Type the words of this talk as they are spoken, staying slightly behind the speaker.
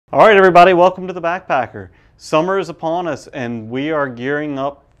All right, everybody, welcome to the Backpacker. Summer is upon us and we are gearing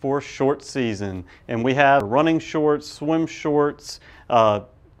up for short season. And we have running shorts, swim shorts,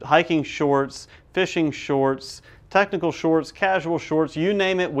 hiking shorts, fishing shorts, technical shorts, casual shorts, you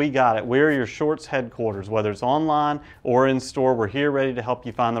name it, we got it. We're your shorts headquarters, whether it's online or in store. We're here ready to help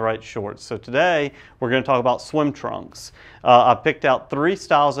you find the right shorts. So today we're going to talk about swim trunks. I picked out 3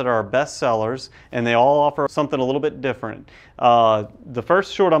 styles that are our best sellers, and they all offer something a little bit different. The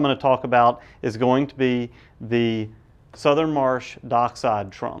first short I'm going to talk about is going to be the Southern Marsh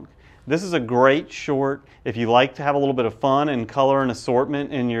Dockside Trunk. This is a great short if you like to have a little bit of fun and color and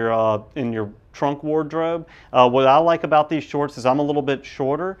assortment in your trunk wardrobe. What I like about these shorts is I'm a little bit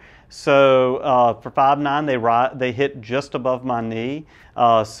shorter, so for 5'9" they hit just above my knee.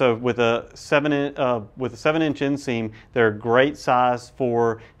 So with a 7-inch inseam, they're a great size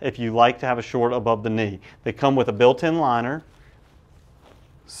for if you like to have a short above the knee. They come with a built-in liner,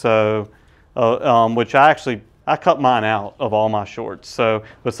 so which I cut mine out of all my shorts. So,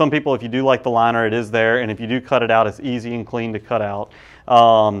 but some people, if you do like the liner, it is there, and if you do cut it out, it's easy and clean to cut out.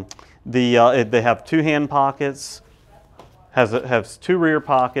 They have 2 hand pockets, has 2 rear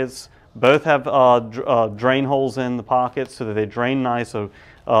pockets. Both have drain holes in the pockets so that they drain nice. A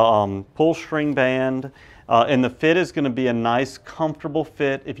pull string band, and the fit is going to be a nice, comfortable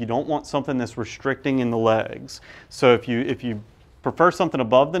fit if you don't want something that's restricting in the legs. So if you prefer something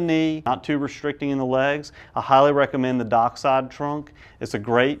above the knee, not too restricting in the legs, I highly recommend the Dockside Trunk. It's a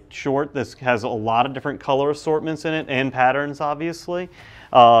great short that has a lot of different color assortments in it and patterns, obviously.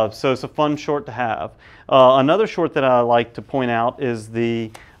 So it's a fun short to have. Another short that I like to point out is the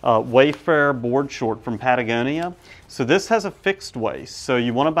Wayfarer board short from Patagonia. So this has a fixed waist, so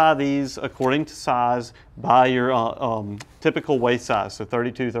you want to buy these according to size by your typical waist size, so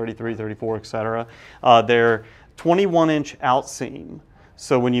 32, 33, 34, etc. They're 21-inch outseam.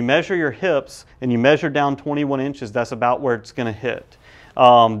 So when you measure your hips and you measure down 21 inches, that's about where it's going to hit.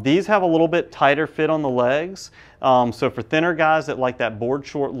 These have a little bit tighter fit on the legs. So for thinner guys that like that board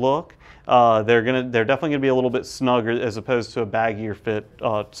short look, they're definitely going to be a little bit snugger as opposed to a baggier fit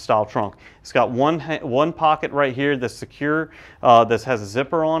style trunk. It's got one pocket right here that's secure, that has a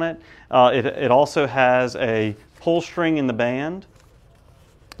zipper on it. It also has a pull string in the band.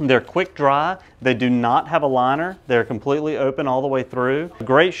 They're quick dry. They do not have a liner. They're completely open all the way through.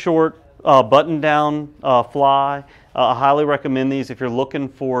 Great short button down fly. I highly recommend these if you're looking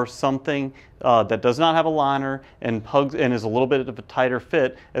for something that does not have a liner and hugs and is a little bit of a tighter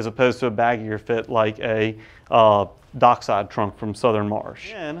fit as opposed to a baggier fit like a Dockside Trunk from Southern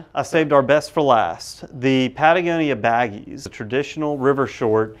Marsh. And I saved our best for last. The Patagonia baggies, a traditional river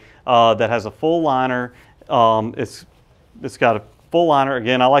short that has a full liner. It's got a full liner.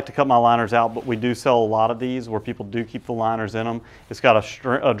 Again, I like to cut my liners out, but we do sell a lot of these where people do keep the liners in them. It's got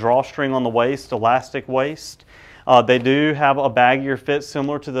a drawstring on the waist, elastic waist. They do have a baggier fit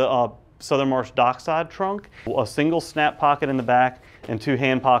similar to the Southern Marsh Dockside Trunk. A single snap pocket in the back and 2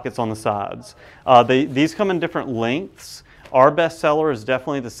 hand pockets on the sides. These come in different lengths. Our best seller is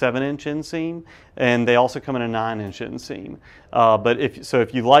definitely the 7-inch inseam, and they also come in a 9-inch inseam. But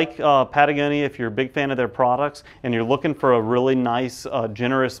if you like Patagonia, if you're a big fan of their products, and you're looking for a really nice,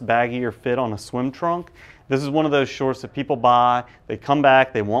 generous, baggier fit on a swim trunk, this is one of those shorts that people buy, they come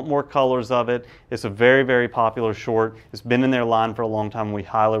back, they want more colors of it. It's a very, very popular short. It's been in their line for a long time. We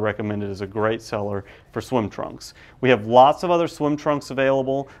highly recommend it as a great seller for swim trunks. We have lots of other swim trunks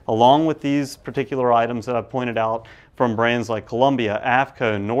available, along with these particular items that I've pointed out from brands like Columbia,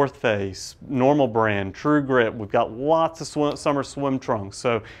 AFCO, North Face, Normal Brand, True Grit. We've got lots of summer swim trunks.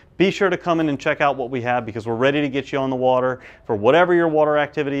 So be sure to come in and check out what we have because we're ready to get you on the water for whatever your water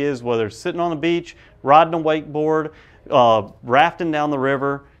activity is, whether it's sitting on the beach, riding a wakeboard, rafting down the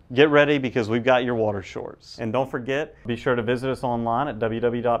river. Get ready because we've got your water shorts. And don't forget, be sure to visit us online at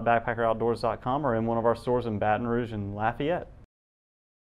www.backpackeroutdoors.com or in one of our stores in Baton Rouge and Lafayette.